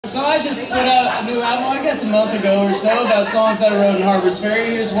So I just put out a new album, I guess a month ago or so, about songs that I wrote in Harper's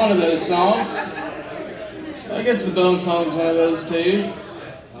Ferry. Here's one of those songs. I guess the Bone Song is one of those too.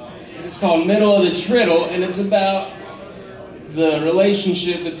 It's called Middle of the Triddle, and it's about the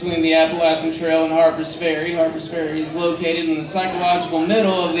relationship between the Appalachian Trail and Harper's Ferry. Harper's Ferry is located in the psychological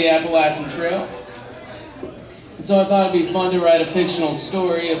middle of the Appalachian Trail. And so I thought it'd be fun to write a fictional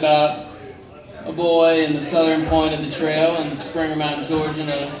story about a boy in the southern point of the trail in Springer Mountain, Georgia,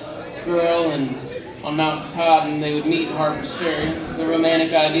 and a girl on Mount Todd, and they would meet in Harper's Ferry. The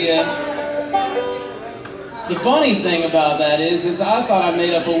romantic idea. The funny thing about that is I thought I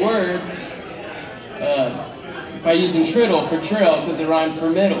made up a word by using triddle for trail because it rhymed for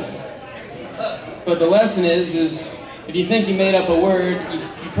middle. But the lesson is if you think you made up a word,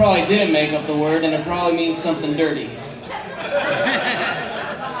 you probably didn't make up the word, and it probably means something dirty.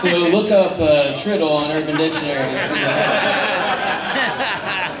 So look up triddle on Urban Dictionary and see what happens.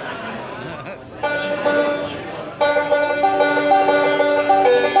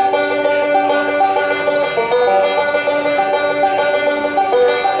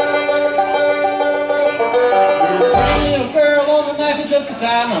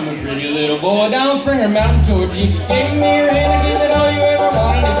 I'm a pretty little boy down Springer Mountain, Georgia. If you gave me your hand, I'd give it all you ever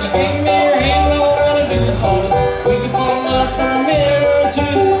wanted. If you gave me your hand, all I wanna do is hold it. We could put them up for a minute or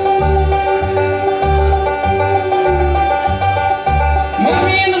two. Meet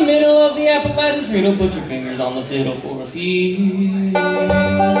me in the middle of the Appalachian Triddle. Put your fingers on the fiddle for a few.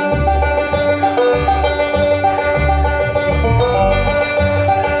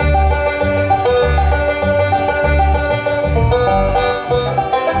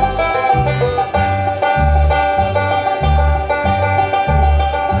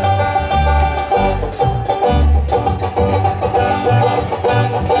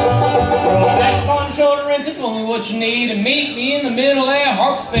 Only what you need, and meet me in the middle at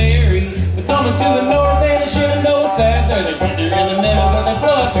Harper's Ferry. But told me to the north and I should have known sad. They're the winter in the middle and they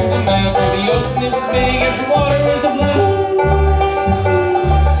blow up to the mouth. Where the ocean is as big as the water is a blue.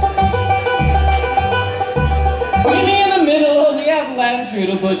 Meet me in the middle of the Appalachian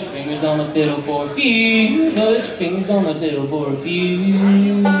Triddle. Put your fingers on the fiddle for a few. Put your fingers on the fiddle for a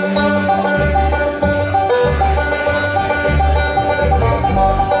few.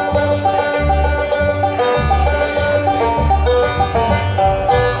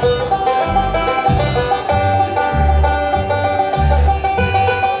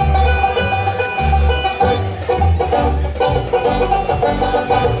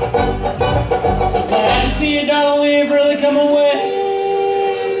 Come away.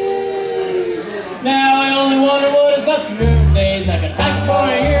 Now I only wonder what is left of your days. I can hike for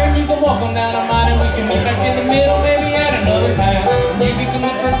a year and you can walk on down on mine, and we can meet back in the middle, maybe at another time. And you become the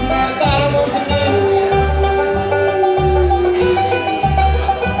person that I thought I once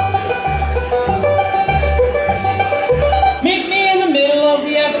knew. Meet me in the middle of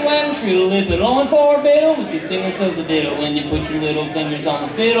the Appalachian Triddle. If it only for a biddle, we could sing ourselves a diddle when you put your little fingers on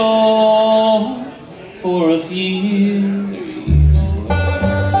the fiddle for a few.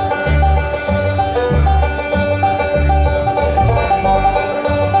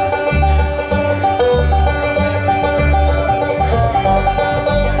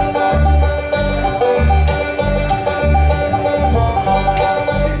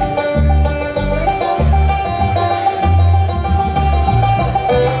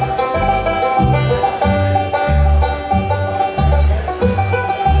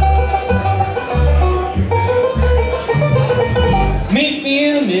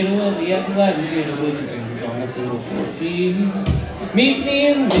 Appalachian Triddle, put your fingers on the fiddle for a few. Meet me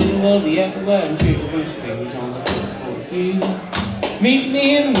in the middle of the Appalachian Triddle, put your fingers on the fiddle for a few. Meet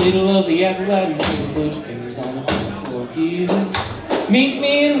me in the middle of the Appalachian Triddle, put your fingers on the fiddle for a few. Meet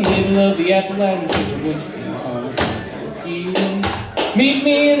me in the middle of the Appalachian Triddle, put your fingers on the fiddle for a few. Meet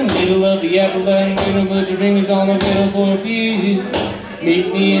me in the middle of the Appalachian Triddle, put your fingers on the fiddle for a few.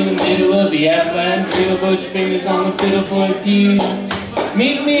 Meet me in the middle of the Appalachian Triddle, put your fingers on the fiddle for a few.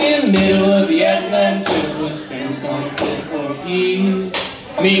 Meet me in the middle of the Appalachian Triddle, put your fingers on the fiddle for a few.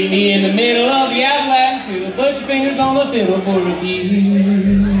 Meet me in the middle of the Appalachian Triddle, put your fingers on the fiddle for a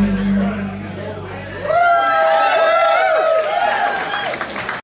few.